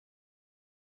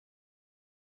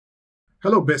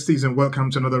Hello, besties, and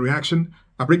welcome to another reaction.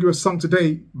 I bring you a song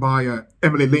today by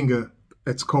Emily Linger.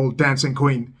 It's called Dancing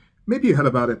Queen. Maybe you heard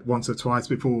about it once or twice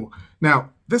before.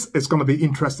 Now, this is going to be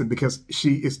interesting because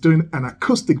she is doing an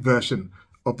acoustic version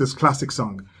of this classic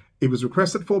song. It was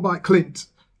requested for by Cant.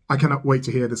 I cannot wait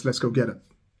to hear this. Let's go get it.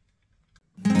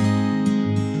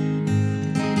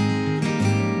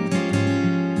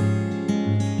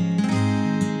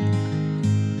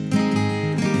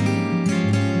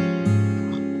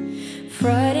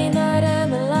 Friday night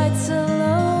and the lights are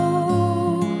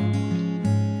low,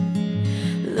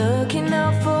 looking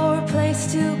out for a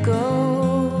place to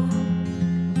go,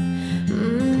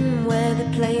 where they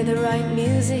play the right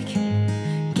music,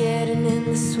 getting in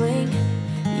the swing.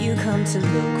 You come to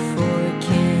look for a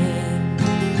king.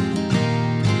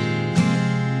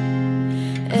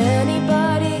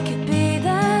 Anybody could be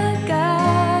that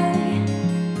guy.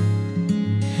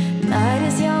 Night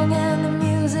is young and the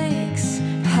music's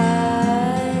high.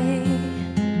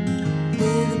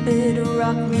 With a bit of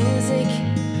rock music,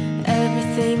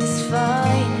 everything's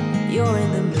fine. You're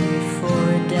in the mood for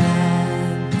a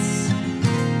dance.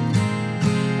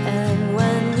 And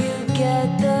when you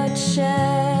get the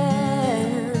chance,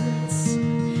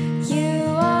 you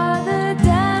are the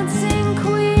dancing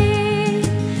queen,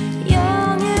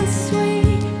 young and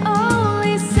sweet,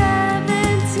 only 17.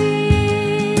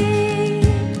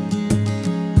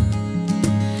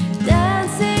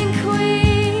 Dancing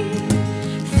queen,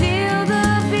 feel the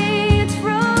beat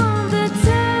from the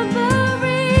tambourine.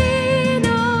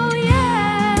 Oh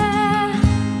yeah,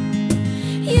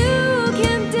 you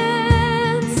can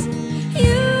dance,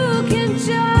 you can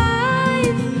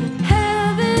jive,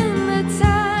 having the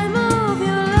time of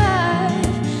your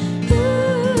life.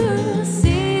 Ooh,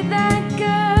 see that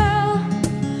girl,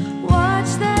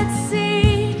 watch that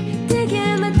scene,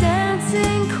 digging the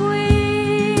dancing queen.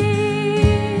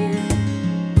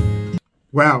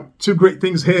 Wow, two great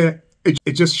things here.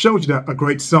 It just shows you that a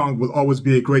great song will always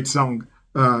be a great song.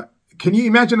 Can you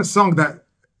imagine a song that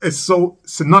is so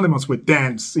synonymous with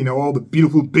dance? You know, all the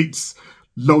beautiful beats,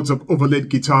 loads of overlaid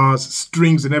guitars,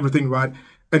 strings and everything, right?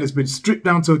 And it's been stripped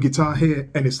down to a guitar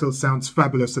here and it still sounds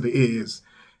fabulous to the ears.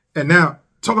 And now,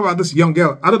 talk about this young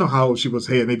girl. I don't know how old she was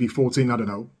here, maybe 14, I don't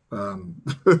know.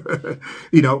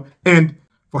 You know, and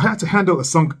for her to handle a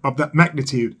song of that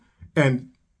magnitude, and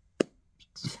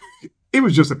it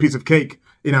was just a piece of cake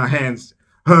in her hands,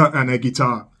 her and her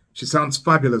guitar. She sounds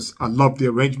fabulous. I love the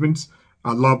arrangements.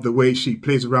 I love the way she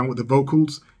plays around with the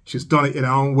vocals. She's done it in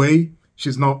her own way.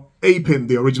 She's not aping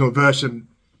the original version.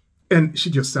 And she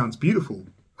just sounds beautiful,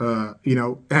 you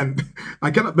know. And I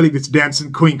cannot believe it's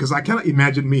Dancing Queen, because I cannot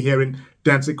imagine me hearing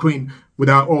Dancing Queen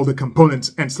without all the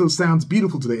components, and still sounds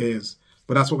beautiful to the ears.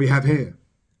 But that's what we have here.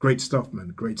 Great stuff, man.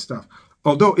 Great stuff.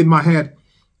 Although in my head,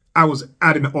 I was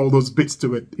adding all those bits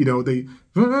to it, you know,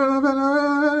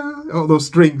 all those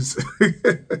strings.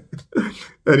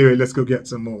 Anyway, let's go get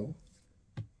some more.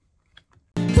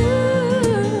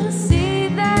 Ooh, see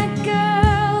that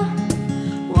girl,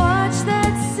 watch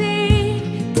that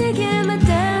scene, digging the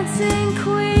dancing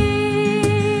queen.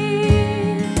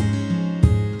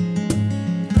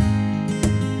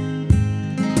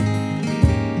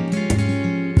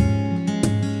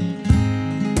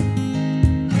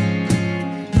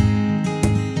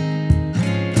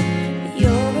 You're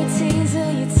a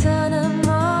teaser, you turn 'em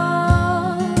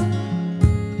on,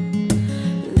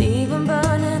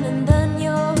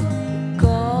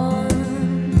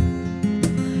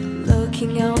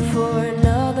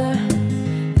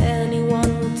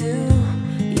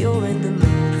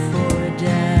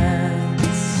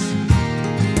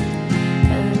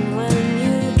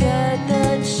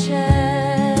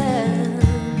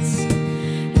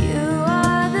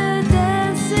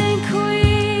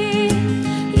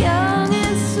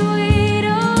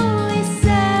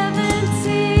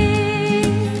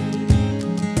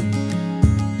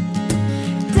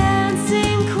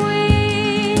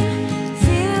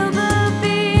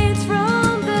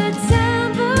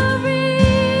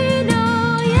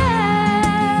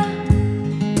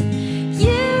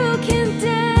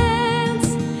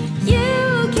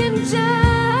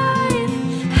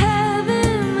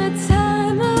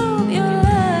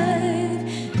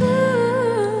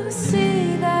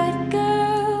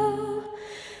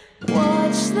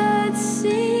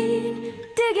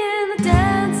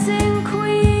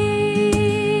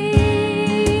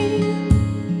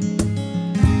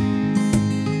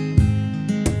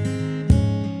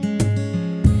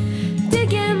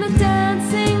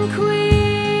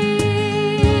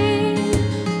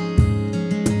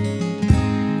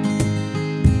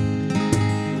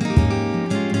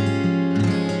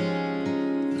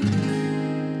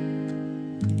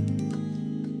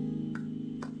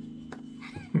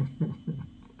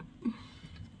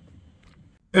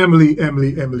 Emily.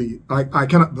 I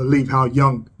cannot believe how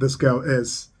young this girl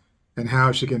is and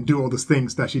how she can do all these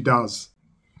things that she does.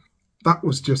 That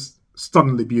was just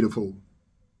stunningly beautiful.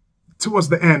 Towards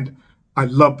the end, I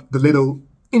loved the little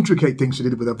intricate things she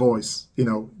did with her voice. You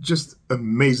know, just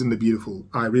amazingly beautiful.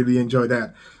 I really enjoyed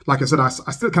that. Like I said, I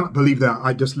still cannot believe that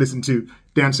I just listened to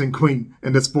Dancing Queen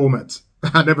in this format.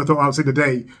 I never thought I would see the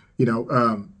day. You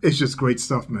know, it's just great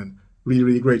stuff, man.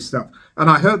 Really great stuff. And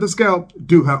I heard this girl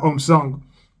do her own song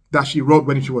that she wrote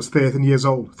when she was 13 years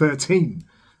old. 13,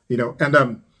 you know.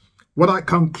 And what I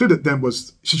concluded then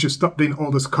was she should stop doing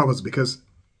all those covers, because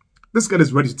this girl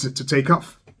is ready to take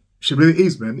off. She really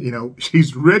is, man. You know,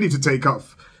 she's ready to take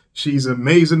off. She's an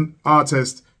amazing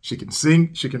artist. She can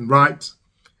sing, she can write.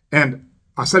 And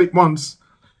I said it once,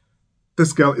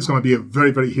 this girl is going to be a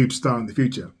very huge star in the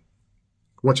future.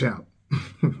 Watch out.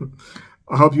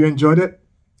 I hope you enjoyed it.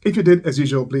 If you did, as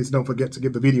usual, please don't forget to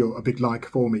give the video a big like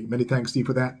for me. Many thanks to you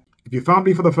for that. If you found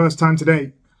me for the first time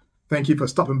today, thank you for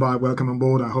stopping by. Welcome on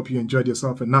board. I hope you enjoyed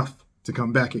yourself enough to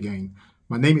come back again.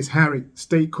 My name is Harry.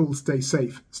 Stay cool, stay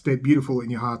safe, stay beautiful in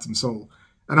your heart and soul.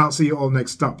 And I'll see you all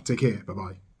next stop. Take care.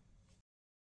 Bye-bye.